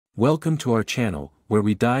Welcome to our channel, where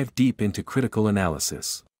we dive deep into critical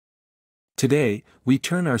analysis. Today, we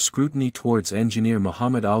turn our scrutiny towards engineer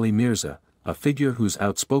Muhammad Ali Mirza, a figure whose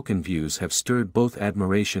outspoken views have stirred both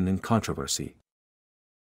admiration and controversy.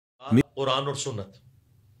 Quran और सुन्नत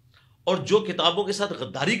और जो किताबों के साथ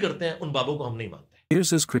गद्दारी करते हैं उन बाबों को हम नहीं मानते.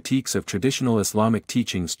 Mirza's critiques of traditional Islamic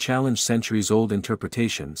teachings challenge centuries-old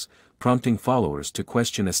interpretations, prompting followers to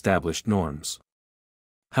question established norms.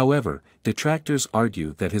 However, detractors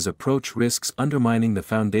argue that his approach risks undermining the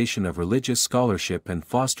foundation of religious scholarship and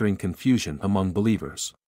fostering confusion among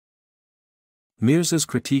believers. Mirza's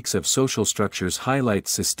critiques of social structures highlight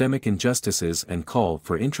systemic injustices and call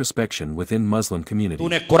for introspection within Muslim communities.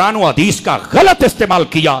 तूने कुरान और हदीस का गलत इस्तेमाल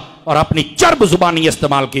किया और अपनी चर्ब जुबानी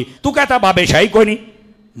इस्तेमाल की. तू कहता बादशाही कोई नहीं,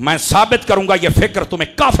 मैं साबित करूंगा ये फिक्र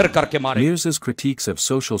तुम्हें काफिर करके मारे. Mirza's critiques of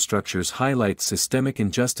social structures highlight systemic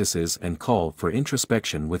injustices and call for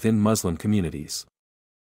introspection within Muslim communities.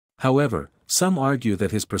 However, some argue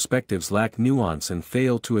that his perspectives lack nuance and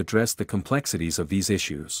fail to address the complexities of these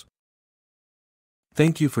issues.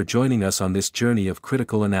 Thank you for joining us on this journey of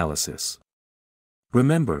critical analysis.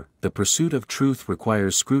 Remember, the pursuit of truth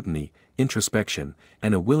requires scrutiny, introspection,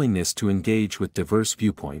 and a willingness to engage with diverse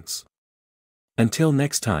viewpoints. Until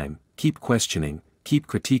next time, keep questioning, keep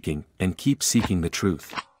critiquing, and keep seeking the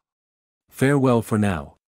truth. Farewell for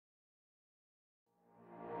now.